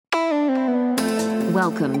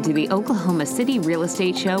Welcome to the Oklahoma City Real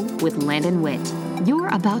Estate Show with Landon Witt. You're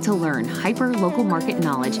about to learn hyper-local market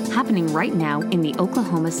knowledge happening right now in the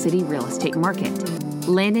Oklahoma City real estate market.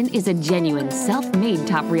 Landon is a genuine self-made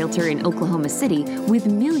top realtor in Oklahoma City with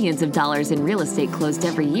millions of dollars in real estate closed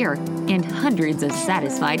every year and hundreds of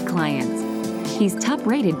satisfied clients. He's top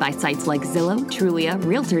rated by sites like Zillow, Trulia,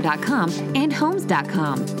 Realtor.com, and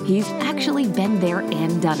Homes.com. He's actually been there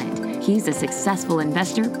and done it. He's a successful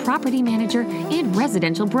investor, property manager, and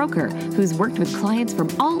residential broker who's worked with clients from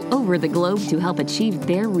all over the globe to help achieve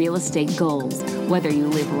their real estate goals. Whether you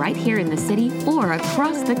live right here in the city or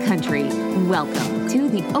across the country, welcome to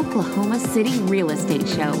the Oklahoma City Real Estate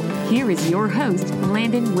Show. Here is your host,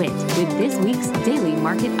 Landon Witt, with this week's Daily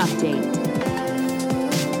Market Update.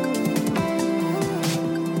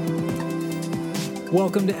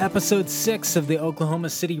 Welcome to episode 6 of the Oklahoma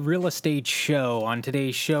City Real Estate Show. On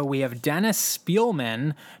today's show, we have Dennis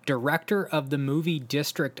Spielman, director of the movie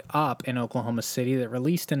District Up in Oklahoma City that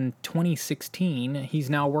released in 2016. He's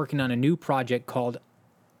now working on a new project called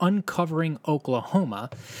Uncovering Oklahoma.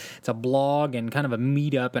 It's a blog and kind of a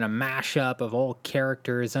meetup and a mashup of all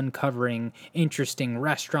characters uncovering interesting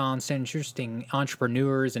restaurants, interesting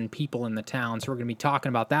entrepreneurs, and people in the town. So we're going to be talking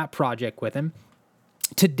about that project with him.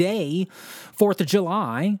 Today, 4th of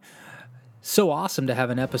July, so awesome to have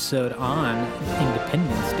an episode on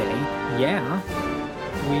Independence Day. Yeah,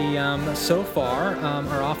 we so far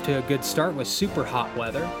are off to a good start with super hot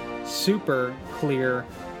weather, super clear,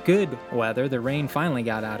 good weather. The rain finally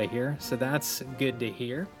got out of here, so that's good to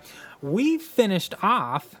hear. We finished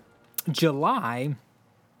off July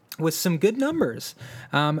with some good numbers.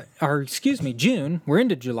 June. We're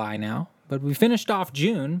into July now. But we finished off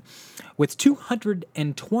June with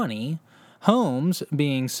 220 homes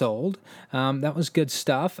being sold. That was good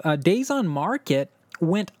stuff. Days on market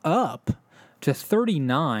went up to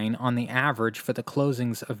 39 on the average for the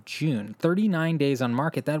closings of June. 39 days on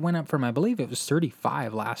market. That went up from, I believe it was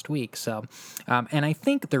 35 last week. So, and I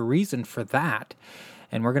think the reason for that,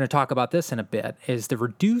 and we're going to talk about this in a bit, is the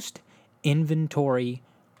reduced inventory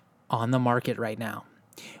on the market right now.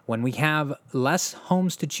 When we have less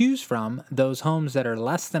homes to choose from, those homes that are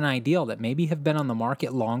less than ideal, that maybe have been on the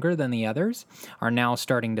market longer than the others, are now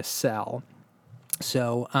starting to sell.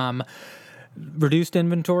 So, reduced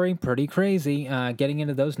inventory, pretty crazy. Getting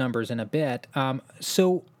into those numbers in a bit.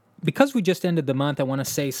 So, because we just ended the month, I want to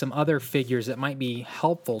say some other figures that might be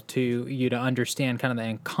helpful to you to understand kind of the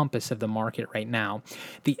encompass of the market right now.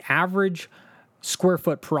 The average square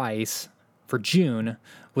foot price for June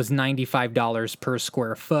was $95 per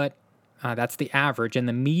square foot. That's the average. And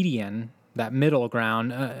the median, that middle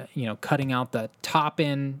ground, cutting out the top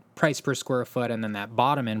end price per square foot and then that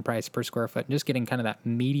bottom end price per square foot, and just getting kind of that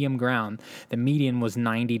medium ground. The median was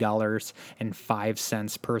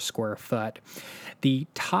 $90.05 per square foot. The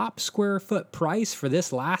top square foot price for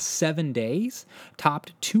this last 7 days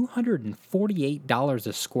topped $248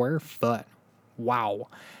 a square foot. Wow.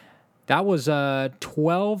 That was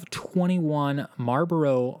 1221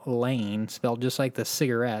 Marlboro Lane, spelled just like the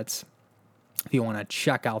cigarettes. If you want to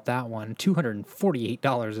check out that one,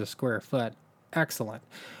 $248 a square foot. Excellent.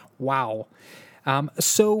 Wow.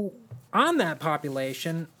 So on that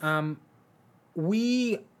population, so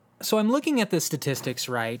I'm looking at the statistics,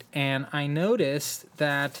 right, and I noticed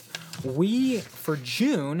that we, for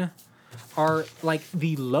June, are like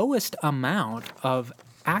the lowest amount of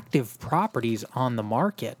active properties on the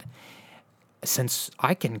market since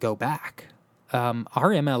I can go back.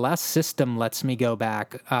 Our MLS system lets me go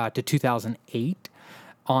back to 2008.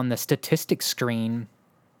 On the statistics screen,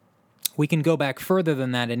 we can go back further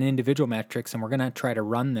than that in individual metrics, and we're going to try to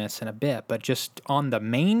run this in a bit. But just on the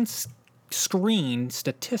main screen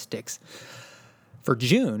statistics, for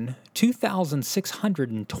June,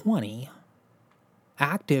 2,620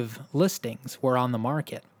 active listings were on the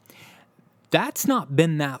market. That's not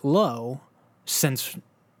been that low since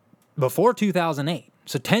before 2008.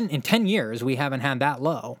 So in 10 years, we haven't had that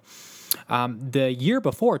low. The year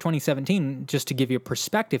before, 2017, just to give you a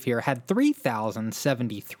perspective here, had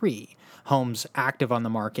 3,073 homes active on the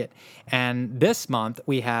market. And this month,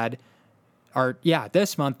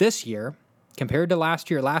 this year, compared to last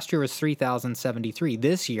year was 3,073.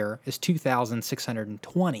 This year is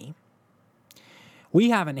 2,620. We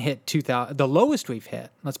haven't hit 2,000. The lowest we've hit,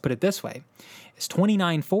 let's put it this way, is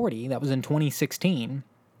 2,940. That was in 2016.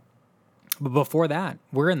 But before that,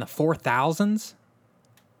 we're in the 4,000s,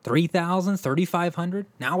 3,000s, 3,500.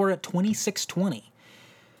 Now we're at 2,620.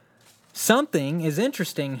 Something is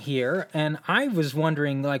interesting here, and I was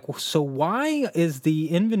wondering, so why is the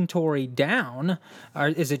inventory down?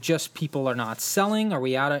 Is it just people are not selling? Are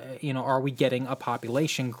we are we getting a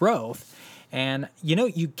population growth? And,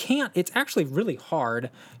 you can't, it's actually really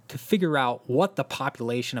hard to figure out what the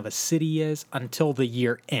population of a city is until the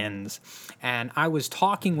year ends. And I was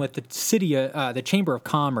talking with the Chamber of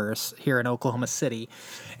Commerce here in Oklahoma City,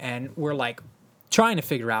 and we're like, trying to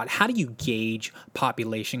figure out how do you gauge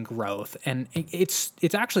population growth. And it's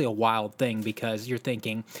actually a wild thing, because you're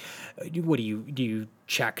thinking, what do you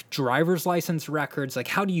check driver's license records? Like,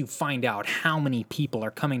 how do you find out how many people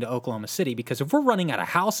are coming to Oklahoma City? Because if we're running out of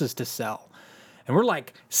houses to sell and we're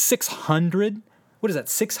like 600,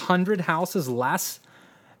 600 houses less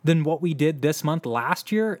than what we did this month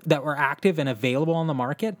last year that were active and available on the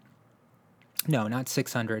market. No, not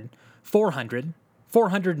 600, 400,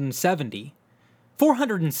 470.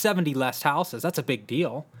 470 less houses. That's a big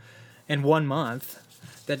deal in 1 month,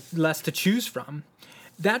 that less to choose from.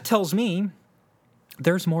 That tells me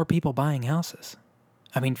there's more people buying houses.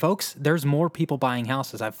 I mean, folks, there's more people buying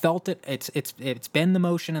houses. I've felt it. It's been the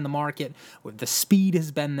motion in the market. The speed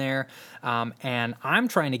has been there, and I'm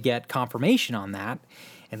trying to get confirmation on that.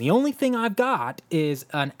 And the only thing I've got is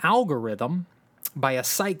an algorithm by a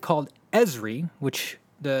site called Esri, which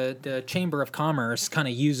the Chamber of Commerce kind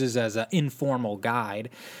of uses as an informal guide.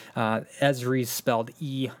 Esri is spelled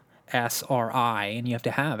ESRI, and you have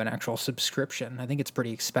to have an actual subscription. I think it's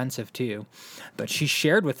pretty expensive too. But she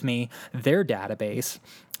shared with me their database.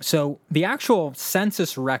 So the actual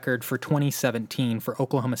census record for 2017 for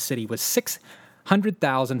Oklahoma City was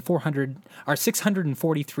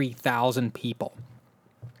 643,000 people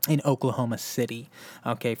in Oklahoma City,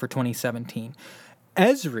 okay, for 2017.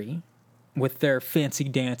 Esri, with their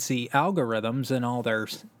fancy-dancy algorithms and all their,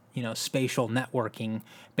 spatial networking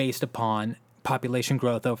based upon population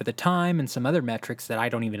growth over the time and some other metrics that I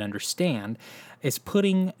don't even understand, is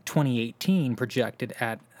putting 2018 projected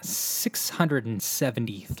at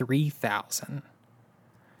 673,000.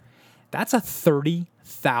 That's a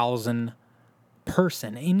 30,000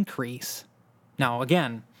 person increase. Now,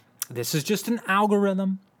 again, this is just an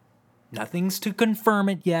algorithm. Nothing's to confirm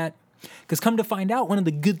it yet. Because come to find out, one of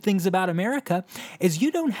the good things about America is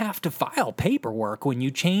you don't have to file paperwork when you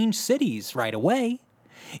change cities right away.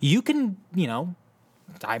 You can,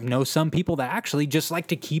 I know some people that actually just like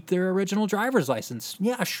to keep their original driver's license.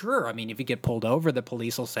 Yeah, sure. I mean, if you get pulled over, the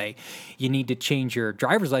police will say you need to change your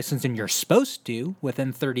driver's license, and you're supposed to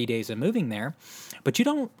within 30 days of moving there. But you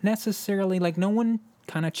don't necessarily, no one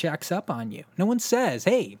kind of checks up on you. No one says,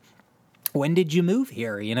 hey, when did you move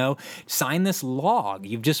here? Sign this log.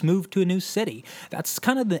 You've just moved to a new city. That's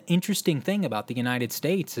kind of the interesting thing about the United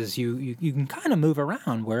States, is you can kind of move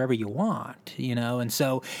around wherever you want, and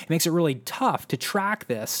so it makes it really tough to track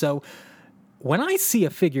this. So when I see a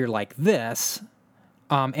figure like this,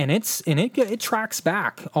 and it tracks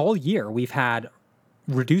back all year, we've had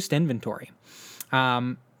reduced inventory.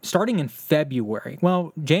 Starting in February,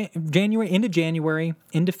 January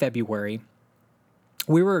into February,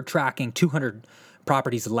 we were tracking 200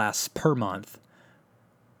 properties less per month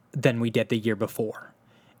than we did the year before.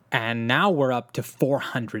 And now we're up to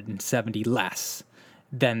 470 less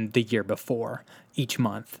than the year before each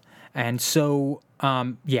month. And so,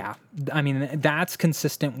 that's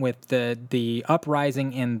consistent with the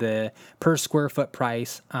uprising in the per square foot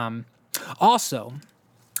price. Also,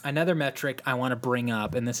 another metric I want to bring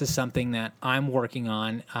up, and this is something that I'm working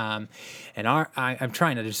on, and I'm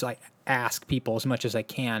trying to just ask people as much as I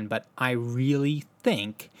can, but I really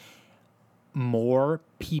think more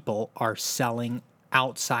people are selling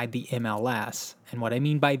outside the MLS. And what I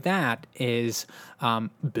mean by that is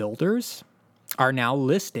builders are now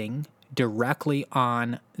listing directly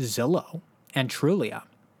on Zillow and Trulia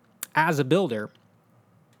as a builder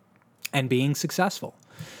and being successful.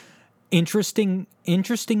 Interesting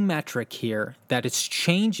metric here that it's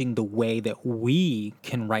changing the way that we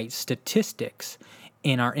can write statistics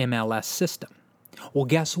in our MLS system. Well,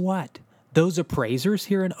 guess what? Those appraisers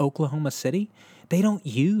here in Oklahoma City, they don't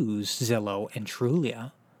use Zillow and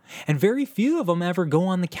Trulia. And very few of them ever go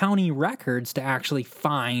on the county records to actually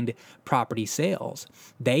find property sales.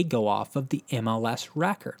 They go off of the MLS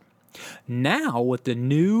record. Now, with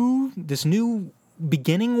this new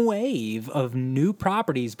beginning wave of new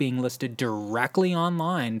properties being listed directly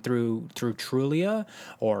online through Trulia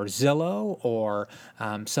or Zillow or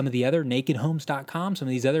some of the other nakedhomes.com, some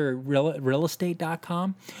of these other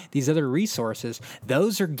realestate.com, these other resources,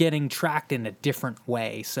 those are getting tracked in a different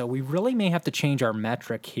way. So we really may have to change our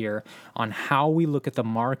metric here on how we look at the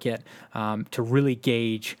market to really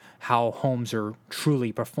gauge how homes are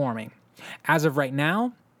truly performing. As of right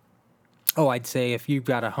now, I'd say if you've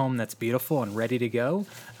got a home that's beautiful and ready to go,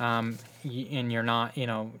 and you're not,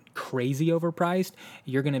 crazy overpriced,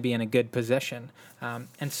 you're going to be in a good position.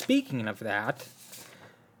 And speaking of that,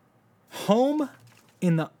 Home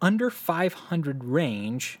in the under 500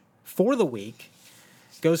 range for the week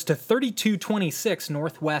goes to 3226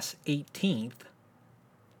 Northwest 18th.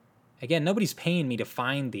 Again, nobody's paying me to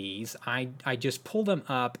find these. I just pull them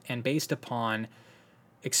up, and based upon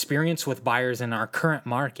experience with buyers in our current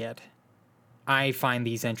market, I find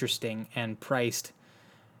these interesting and priced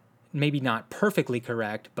maybe not perfectly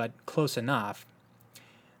correct, but close enough.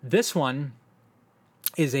 This one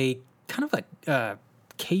is a kind of a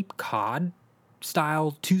Cape Cod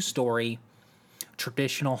style 2-story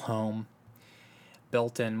traditional home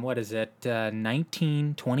built in,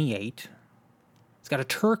 1928. It's got a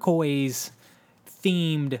turquoise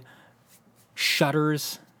themed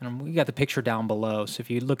shutters, and we got the picture down below, so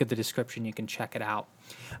if you look at the description, you can check it out.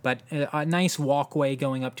 But a nice walkway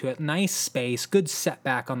going up to it, nice space, good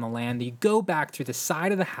setback on the land. You go back through the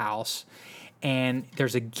side of the house, and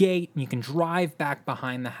there's a gate, and you can drive back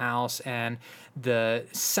behind the house, and the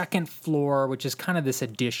second floor, which is kind of this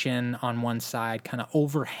addition on one side, kind of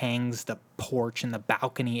overhangs the porch and the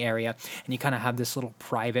balcony area, and you kind of have this little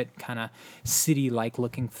private kind of city-like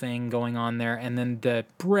looking thing going on there, and then the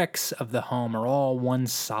bricks of the home are all one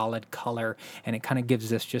solid color, and it kind of gives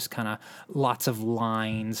this just kind of lots of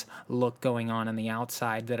lines look going on the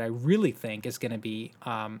outside that I really think is going to be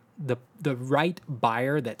the right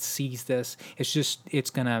buyer that sees this. It's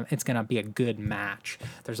gonna be a good match.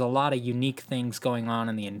 There's a lot of unique things going on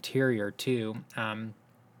in the interior too.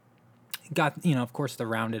 Got, of course, the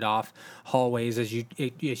rounded off hallways as you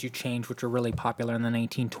change, which are really popular in the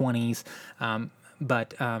 1920s.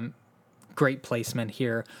 But great placement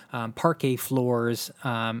here. Parquet floors,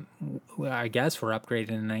 I guess, were upgraded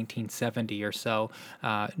in 1970 or so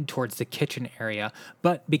towards the kitchen area.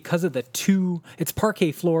 But because of it's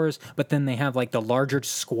parquet floors, but then they have like the larger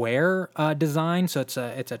square design. So it's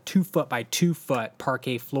a 2 foot by 2 foot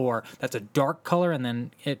parquet floor. That's a dark color, and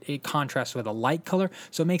then it contrasts with a light color.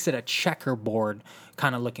 So it makes it a checkerboard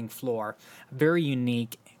kind of looking floor. Very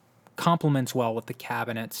unique. Complements well with the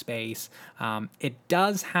cabinet space. It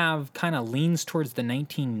does have kind of leans towards the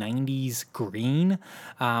 1990s green.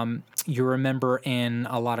 You remember in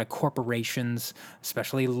a lot of corporations,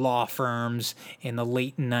 especially law firms in the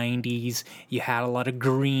late 90s, you had a lot of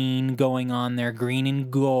green going on there, green and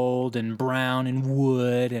gold and brown and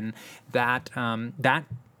wood, and that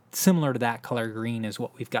similar to that color green is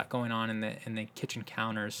what we've got going on in the kitchen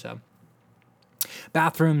counters. So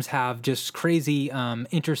bathrooms have just crazy,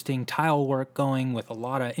 interesting tile work going with a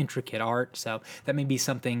lot of intricate art, so that may be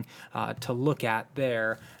something to look at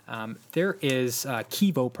there. There is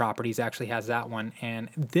Kivo Properties actually has that one, and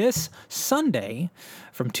this Sunday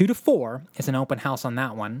from 2 to 4 is an open house on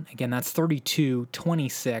that one. Again, that's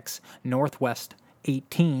 3226 Northwest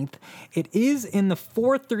 18th. It is in the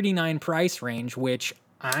 $439 price range, which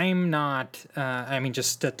I'm not,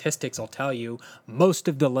 just statistics will tell you, most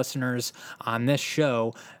of the listeners on this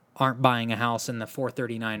show aren't buying a house in the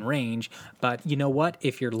 $439 range. But you know what?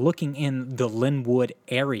 If you're looking in the Linwood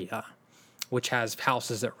area, which has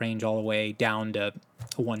houses that range all the way down to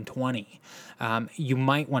 $120, you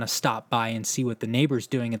might want to stop by and see what the neighbor's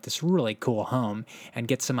doing at this really cool home and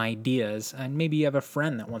get some ideas. And maybe you have a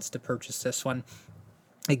friend that wants to purchase this one.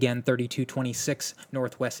 Again, 3226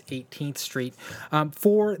 Northwest 18th Street.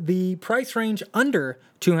 For the price range under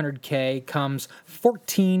 $200K comes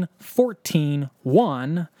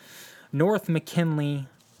 14141 North McKinley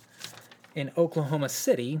in Oklahoma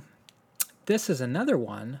City. This is another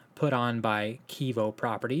one put on by Kivo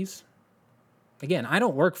Properties. Again, I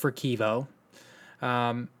don't work for Kivo,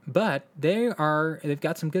 but they've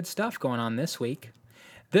got some good stuff going on this week.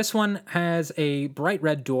 This one has a bright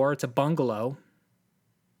red door. It's a bungalow.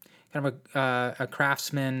 Kind of a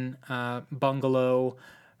craftsman bungalow,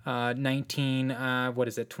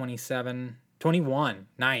 21,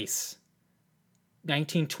 nice.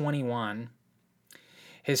 1921,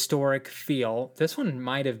 historic feel. This one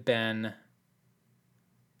might have been,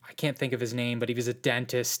 I can't think of his name, but he was a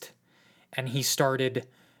dentist, and he started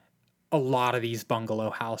a lot of these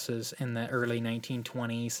bungalow houses in the early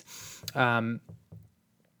 1920s.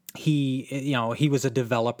 He was a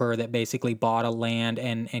developer that basically bought a land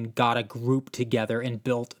and got a group together and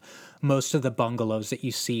built most of the bungalows that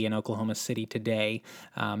you see in Oklahoma City today.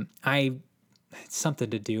 It's something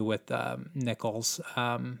to do with Nichols,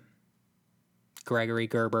 Gregory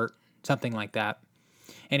Gerbert, something like that.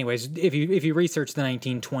 Anyways, if you research the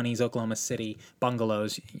 1920s Oklahoma City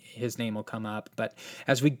bungalows, his name will come up. But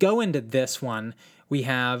as we go into this one, we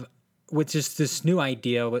have, with just this new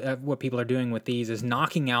idea, what people are doing with these is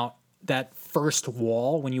knocking out that first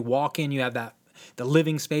wall. When you walk in, you have that the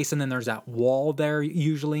living space, and then there's that wall there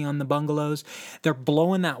usually on the bungalows. They're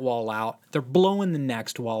blowing that wall out. They're blowing the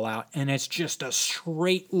next wall out, and it's just a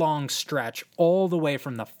straight long stretch all the way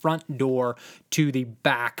from the front door to the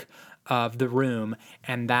back of the room,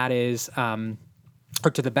 and that is,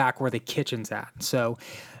 or to the back where the kitchen's at. So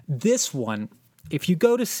this one, if you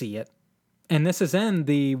go to see it, and this is in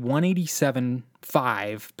the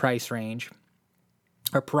 $187.5 price range,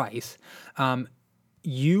 or price,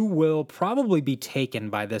 you will probably be taken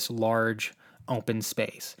by this large open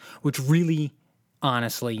space, which really,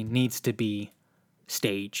 honestly, needs to be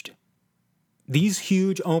staged. These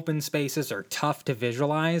huge open spaces are tough to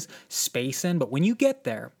visualize space in, but when you get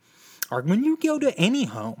there, or when you go to any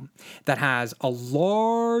home that has a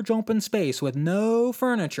large open space with no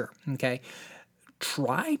furniture, okay,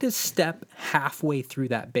 try to step halfway through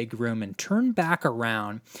that big room and turn back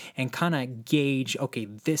around and kind of gauge, okay,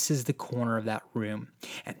 this is the corner of that room,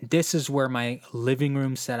 and this is where my living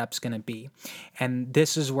room setup's going to be, and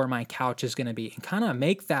this is where my couch is going to be, and kind of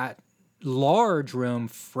make that large room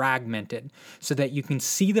fragmented so that you can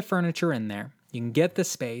see the furniture in there, you can get the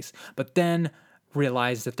space, but then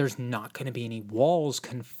realize that there's not going to be any walls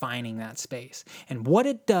confining that space. And what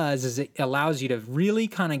it does is it allows you to really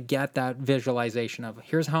kind of get that visualization of,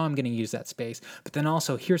 here's how I'm going to use that space, but then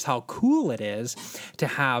also here's how cool it is to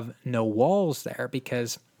have no walls there,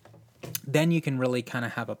 because then you can really kind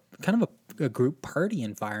of have a group party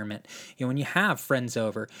environment. You know, when you have friends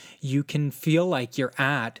over, you can feel like you're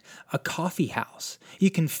at a coffee house. You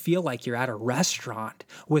can feel like you're at a restaurant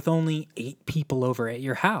with only 8 people over at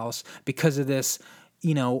your house because of this,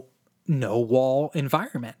 no wall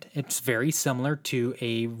environment. It's very similar to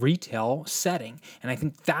a retail setting. And I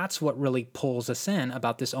think that's what really pulls us in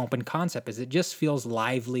about this open concept, is it just feels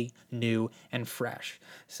lively, new, and fresh.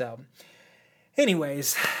 So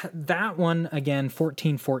anyways, that one, again,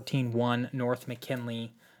 14141 North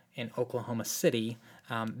McKinley in Oklahoma City.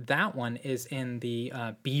 That one is in the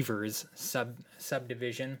Beavers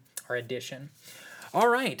subdivision or edition. All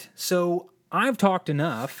right, so I've talked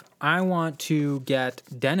enough. I want to get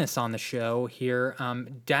Dennis on the show here.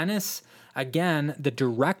 Dennis, again, the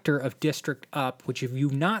director of District Up, which if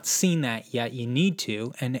you've not seen that yet, you need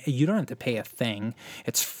to, and you don't have to pay a thing.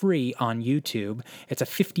 It's free on YouTube. It's a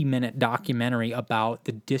 50-minute documentary about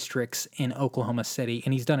the districts in Oklahoma City,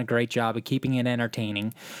 and he's done a great job of keeping it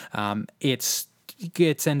entertaining. It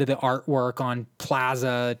gets into the artwork on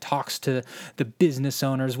Plaza, talks to the business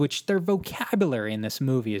owners, which their vocabulary in this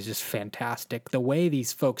movie is just fantastic. The way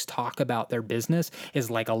these folks talk about their business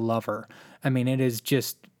is like a lover. I mean,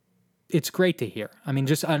 it's great to hear. I mean,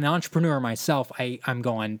 just an entrepreneur myself, I'm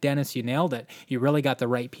going, Dennis, you nailed it. You really got the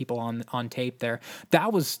right people on tape there.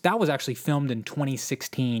 That was actually filmed in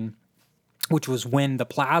 2016, which was when the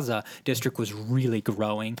Plaza district was really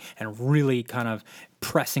growing and really kind of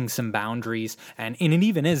pressing some boundaries. And it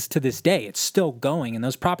even is to this day. It's still going, and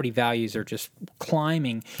those property values are just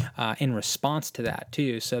climbing in response to that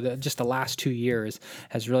too. So just the last 2 years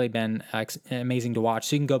has really been amazing to watch.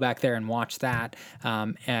 So you can go back there and watch that,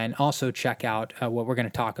 and also check out what we're going to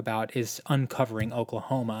talk about is Uncovering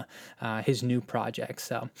Oklahoma, his new project.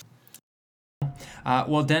 So,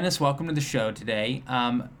 well, Dennis, welcome to the show today.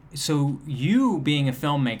 So you, being a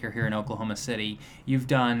filmmaker here in Oklahoma City, you've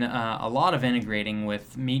done a lot of integrating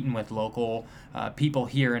with meeting with local people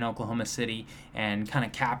here in Oklahoma City and kind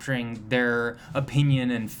of capturing their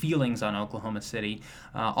opinion and feelings on Oklahoma City.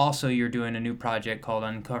 Also, you're doing a new project called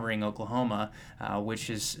Uncovering Oklahoma, which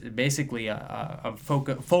is basically a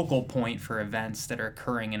focal point for events that are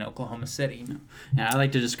occurring in Oklahoma City. Yeah, I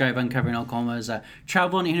like to describe Uncovering Oklahoma as a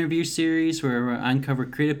travel and interview series where we uncover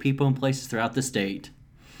creative people and places throughout the state.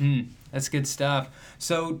 That's good stuff.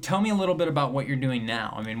 So tell me a little bit about what you're doing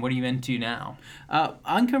now. I mean, what are you into now?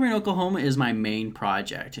 Uncovering Oklahoma is my main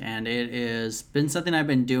project, and it has been something I've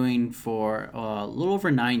been doing for a little over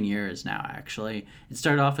 9 years now, actually. It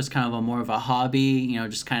started off as kind of more of a hobby,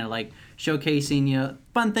 just kind of like showcasing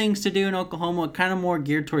fun things to do in Oklahoma, kind of more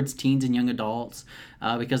geared towards teens and young adults,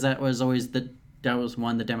 because that was always the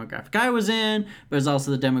demographic I was in, but it's also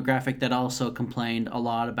the demographic that also complained a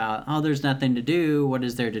lot about, there's nothing to do, what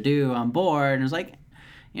is there to do, I'm bored. And it was like,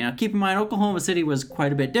 keep in mind, Oklahoma City was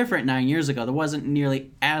quite a bit different 9 years ago. There wasn't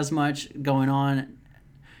nearly as much going on,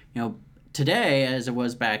 today as it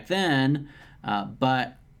was back then,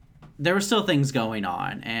 but there were still things going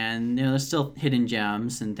on, and there's still hidden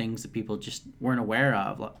gems and things that people just weren't aware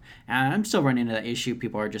of. And I'm still running into that issue.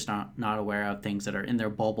 People are just not aware of things that are in their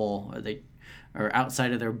bubble, or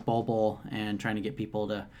outside of their bubble, and trying to get people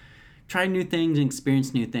to try new things and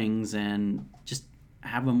experience new things and just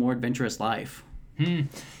have a more adventurous life.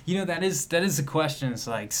 That is a question. It's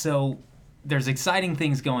like, so there's exciting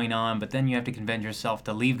things going on, but then you have to convince yourself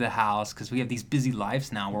to leave the house because we have these busy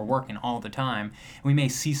lives now. We're working all the time. We may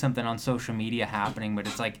see something on social media happening, but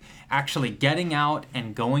it's like actually getting out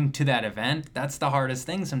and going to that event. That's the hardest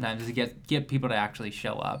thing sometimes, is to get people to actually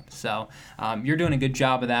show up. So you're doing a good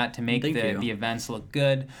job of that to make the events look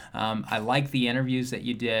good. I like the interviews that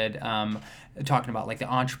you did. Talking about like the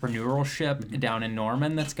entrepreneurship down in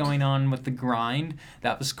Norman that's going on with the grind.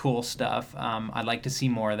 That was cool stuff. I'd like to see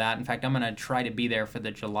more of that. In fact, I'm going to try to be there for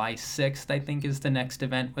the July 6th, I think, is the next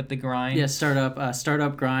event with the grind. Yeah,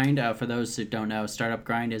 Startup Grind. For those who don't know, Startup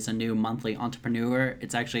Grind is a new monthly entrepreneur.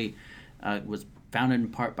 It's actually was founded in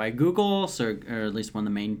part by Google, or at least one of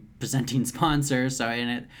the main presenting sponsors. So,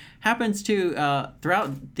 and it happens to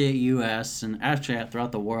throughout the U.S. and actually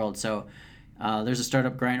throughout the world. So, there's a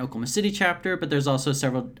Startup Grind Oklahoma City chapter, but there's also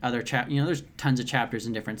several other there's tons of chapters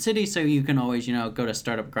in different cities, so you can always, go to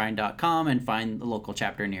startupgrind.com and find the local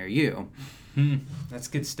chapter near you. That's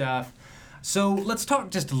good stuff. So let's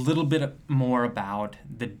talk just a little bit more about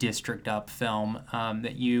the District Up film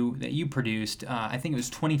that you produced. I think it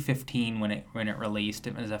was 2015 when it released.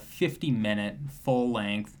 It was a 50-minute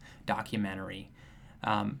full-length documentary.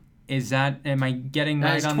 Am I getting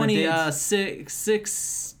right on the dates?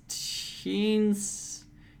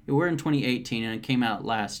 We're in 2018 and it came out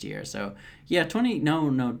last year. So yeah,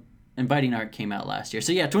 Inviting Art came out last year.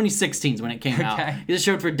 So yeah, 2016 is when it came out. It just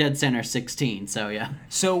showed for Dead Center 16. So yeah.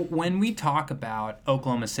 So when we talk about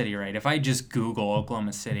Oklahoma City, right? If I just Google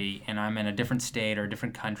Oklahoma City and I'm in a different state or a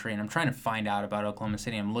different country and I'm trying to find out about Oklahoma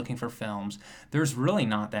City, I'm looking for films, there's really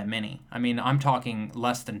not that many. I mean, I'm talking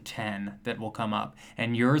less than 10 that will come up.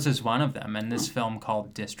 And yours is one of them. And this film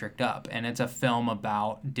called District Up. And it's a film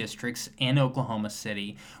about districts in Oklahoma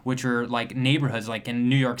City, which are like neighborhoods, like in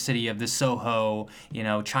New York City, you have the Soho,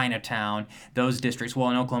 Chinatown, those districts. Well,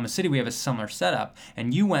 in Oklahoma City, we have a similar setup.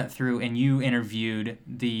 And you went through and you interviewed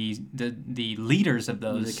the leaders of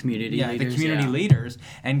those. The community leaders,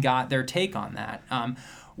 and got their take on that.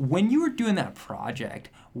 When you were doing that project,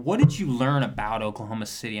 what did you learn about Oklahoma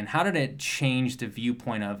City, and how did it change the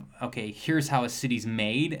viewpoint of, okay, here's how a city's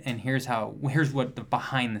made, and here's what the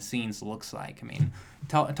behind the scenes looks like? I mean,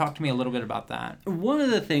 talk to me a little bit about that. One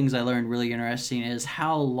of the things I learned really interesting is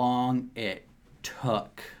how long it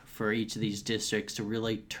took for each of these districts to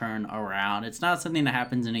really turn around. It's not something that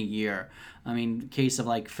happens in a year. I mean, case of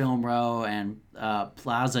like Film Row and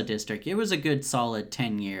Plaza District, it was a good solid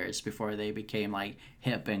 10 years before they became like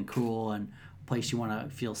hip and cool and a place you want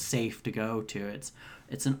to feel safe to go to.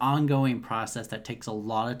 It's an ongoing process that takes a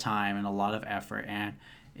lot of time and a lot of effort, and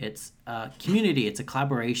it's a community, it's a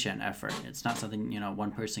collaboration effort. It's not something,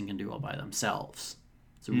 one person can do all by themselves.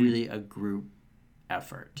 It's really a group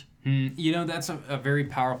effort. That's a very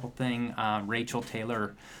powerful thing Rachel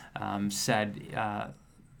Taylor said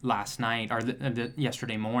last night or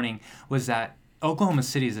yesterday morning, was that Oklahoma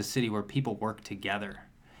City is a city where people work together.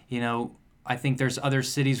 I think there's other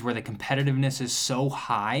cities where the competitiveness is so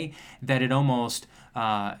high that it almost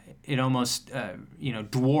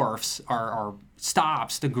dwarfs or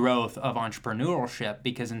stops the growth of entrepreneurship,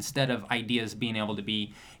 because instead of ideas being able to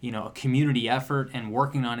be, a community effort and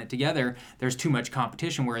working on it together, there's too much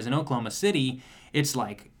competition. Whereas in Oklahoma City, it's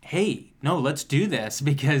like, hey, no, let's do this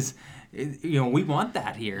because, we want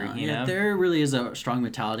that here. There really is a strong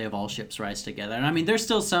mentality of all ships rise together. And I mean, there's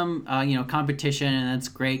still some, competition, and that's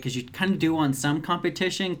great because you kind of do want some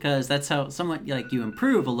competition because that's how somewhat like you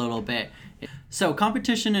improve a little bit. So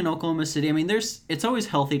competition in Oklahoma City, I mean, it's always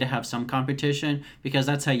healthy to have some competition because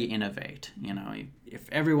that's how you innovate. If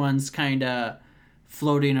everyone's kind of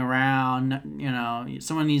floating around,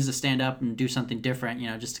 someone needs to stand up and do something different,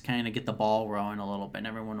 just to kind of get the ball rolling a little bit. And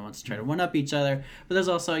everyone wants to try to one-up each other. But there's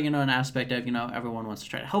also, an aspect of, everyone wants to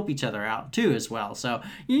try to help each other out too as well. So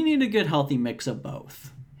you need a good, healthy mix of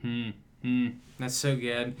both. That's so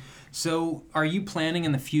good. So are you planning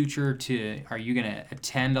in the future are you going to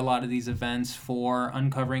attend a lot of these events for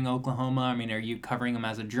Uncovering Oklahoma? I mean, are you covering them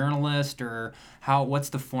as a journalist, or what's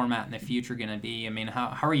the format in the future going to be? I mean,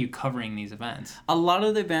 how are you covering these events? A lot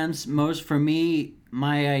of the events, for me,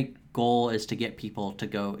 my goal is to get people to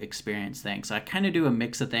go experience things. So I kind of do a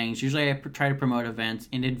mix of things. Usually I try to promote events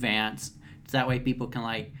in advance. So that way people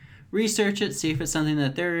can research it, see if it's something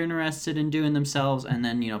that they're interested in doing themselves, and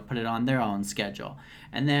then, put it on their own schedule.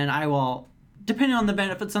 And then I will, depending on the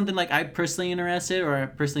event, if it's something like I'm personally interested or I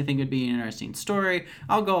personally think would be an interesting story,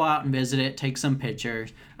 I'll go out and visit it, take some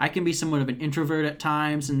pictures. I can be somewhat of an introvert at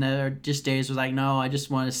times, and there are just days where no, I just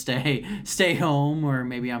want to stay home, or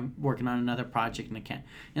maybe I'm working on another project and I can't.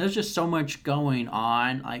 There's just so much going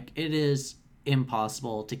on. It is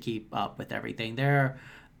impossible to keep up with everything. There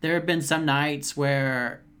have been some nights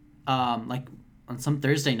where like on some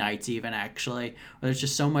Thursday nights even, actually, where there's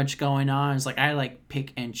just so much going on. It's like I like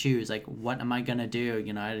pick and choose, like, what am I gonna do?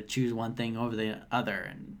 I had to choose one thing over the other,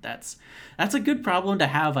 and that's a good problem to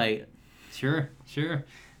have. Sure.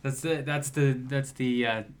 That's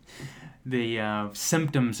the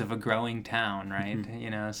symptoms of a growing town, right?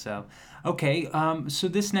 Mm-hmm. So okay. So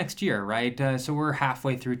this next year, right? So we're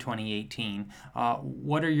halfway through 2018.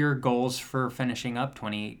 What are your goals for finishing up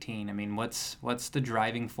 2018? I mean, what's the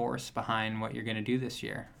driving force behind what you're going to do this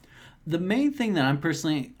year? The main thing that I'm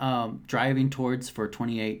personally driving towards for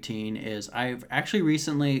 2018 is I've actually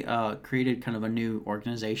recently created kind of a new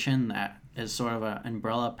organization that is sort of an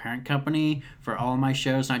umbrella parent company for all of my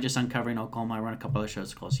shows, not just Uncovering Oklahoma. I run a couple other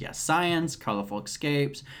shows called Yes Science, Colorful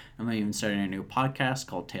Escapes. I'm even starting a new podcast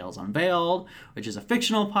called Tales Unveiled, which is a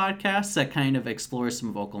fictional podcast that kind of explores some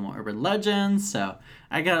of Oklahoma urban legends. So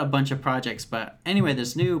I got a bunch of projects. But anyway,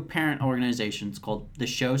 this new parent organization is called The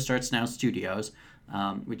Show Starts Now Studios,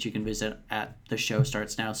 which you can visit at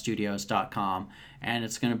theshowstartsnowstudios.com. And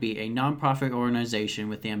it's going to be a nonprofit organization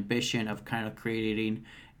with the ambition of kind of creating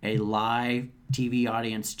a live TV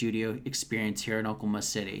audience studio experience here in Oklahoma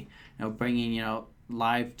City. Bringing,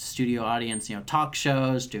 live studio audience, talk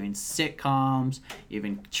shows, doing sitcoms,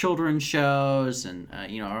 even children's shows, and,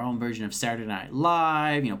 our own version of Saturday Night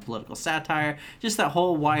Live, political satire, just that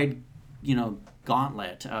whole wide,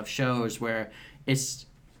 gauntlet of shows where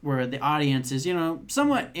the audience is,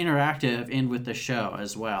 somewhat interactive and with the show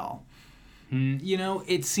as well.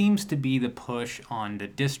 It seems to be the push on the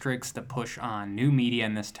districts, the push on new media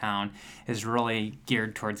in this town is really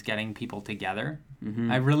geared towards getting people together.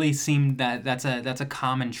 I really seem that's a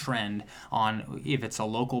common trend on, if it's a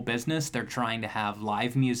local business, they're trying to have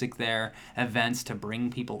live music there, events to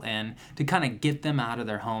bring people in, to kind of get them out of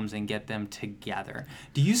their homes and get them together.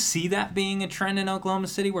 Do you see that being a trend in Oklahoma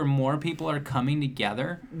City where more people are coming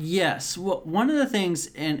together? Yes. Well, one of the things,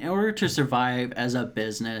 in order to survive as a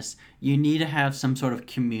business, you need to have some sort of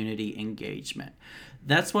community engagement.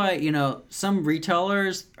 That's why, some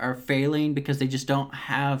retailers are failing because they just don't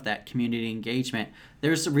have that community engagement.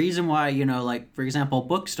 There's a reason why, like, for example,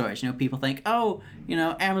 bookstores, people think,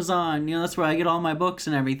 Amazon, that's where I get all my books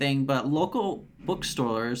and everything. But local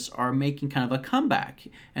bookstores are making kind of a comeback.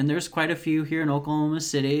 And there's quite a few here in Oklahoma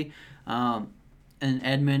City and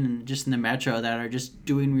Edmond and just in the metro that are just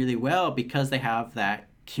doing really well because they have that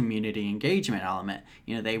community engagement element.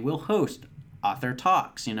 They will host author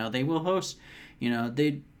talks, they will host,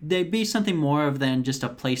 they'd be something more than just a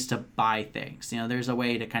place to buy things. There's a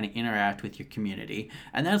way to kind of interact with your community.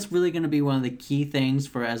 And that's really going to be one of the key things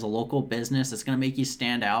for as a local business that's going to make you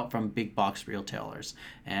stand out from big box retailers.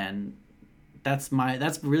 And that's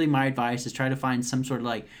really my advice, is try to find some sort of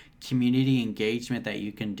like community engagement that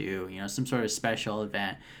you can do, some sort of special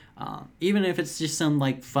event. Even if it's just some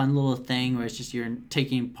like fun little thing where it's just you're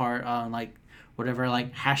taking part on like whatever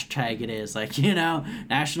like hashtag it is, like,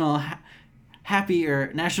 National Happy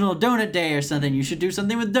or National Donut Day or something. You should do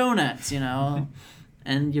something with donuts,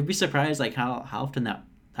 and you'll be surprised like how often that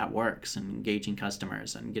works, and engaging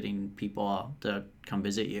customers and getting people to come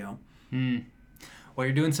visit you. Well,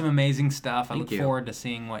 you're doing some amazing stuff. I look you. forward to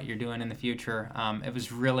seeing what you're doing in the future. It was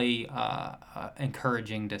really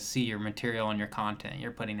encouraging to see your material and your content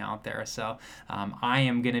you're putting out there. So I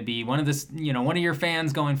am going to be one of your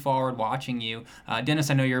fans going forward, watching you. Dennis,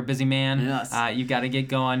 I know you're a busy man. Yes. You got to get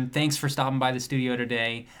going. Thanks for stopping by the studio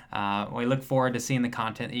today. We look forward to seeing the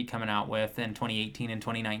content that you're coming out with in 2018 and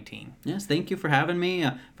 2019. Yes, thank you for having me.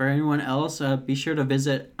 For anyone else, be sure to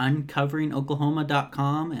visit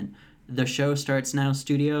uncoveringoklahoma.com and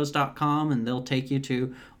theshowstartsnowstudios.com, and they'll take you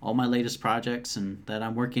to all my latest projects and that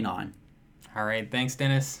I'm working on. All right. Thanks,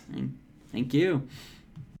 Dennis. Thank you.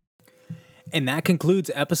 And that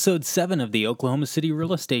concludes episode 7 of the Oklahoma City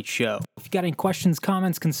Real Estate Show. If you got any questions,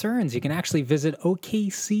 comments, concerns, you can actually visit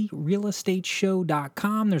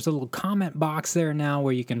okcrealestateshow.com. There's a little comment box there now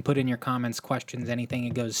where you can put in your comments, questions, anything.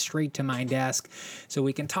 It goes straight to my desk so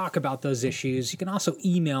we can talk about those issues. You can also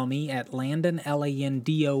email me at Landon,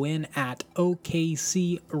 LANDON, at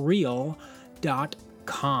okcreal.com.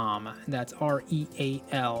 That's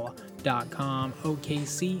REAL.com,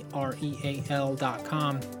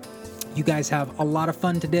 okcreal.com. You guys have a lot of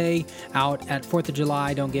fun today out at 4th of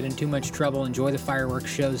July. Don't get in too much trouble. Enjoy the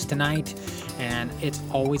fireworks shows tonight. And it's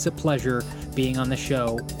always a pleasure being on the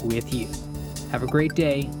show with you. Have a great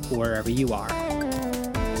day wherever you are.